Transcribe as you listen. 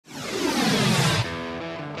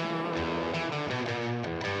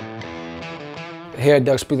Here at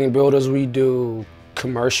Doug Speedling Builders, we do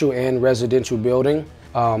commercial and residential building,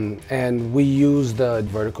 and we use the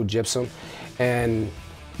vertical gypsum, and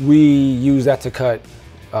we use that to cut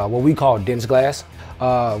what we call dense glass.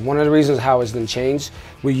 One of the reasons how it's been changed,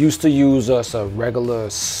 we used to use a regular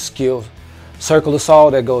circular saw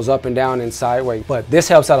that goes up and down and sideways, but this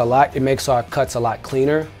helps out a lot. It makes our cuts a lot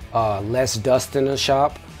cleaner, less dust in the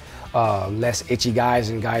shop, less itchy guys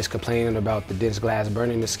and guys complaining about the dense glass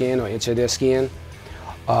burning the skin or itch of their skin.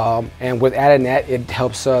 And with adding that, it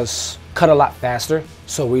helps us cut a lot faster.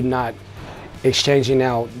 So we're not exchanging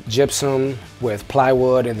out gypsum with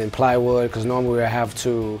plywood and then plywood, because normally we have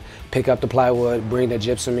to pick up the plywood, bring the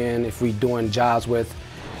gypsum in. If we're doing jobs with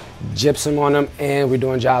gypsum on them and we're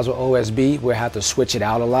doing jobs with OSB, we have to switch it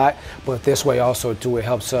out a lot. But this way also too, it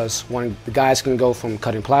helps us when the guys can go from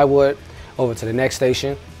cutting plywood over to the next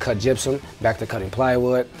station, cut gypsum, back to cutting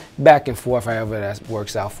plywood, back and forth, however that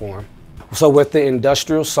works out for them. So with the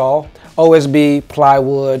industrial saw, OSB,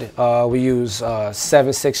 plywood, we use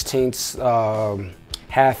 7/16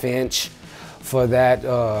 half inch for that.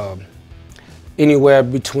 Anywhere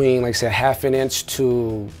between, like I said, half an inch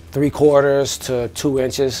to 3/4 to 2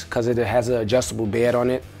 inches, because it has an adjustable bed on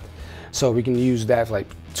it. So we can use that for like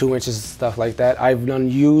 2 inches and stuff like that. I've done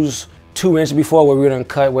use 2 inch before, where we done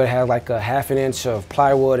cut where it had like a half an inch of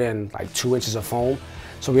plywood and like 2 inches of foam.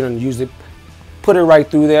 So we done used it, put it right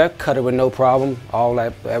through there, cut it with no problem, all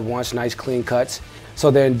at once, nice clean cuts. So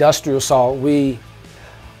the industrial saw,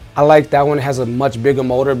 I like that one. It has a much bigger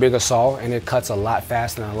motor, bigger saw, and it cuts a lot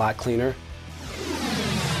faster and a lot cleaner.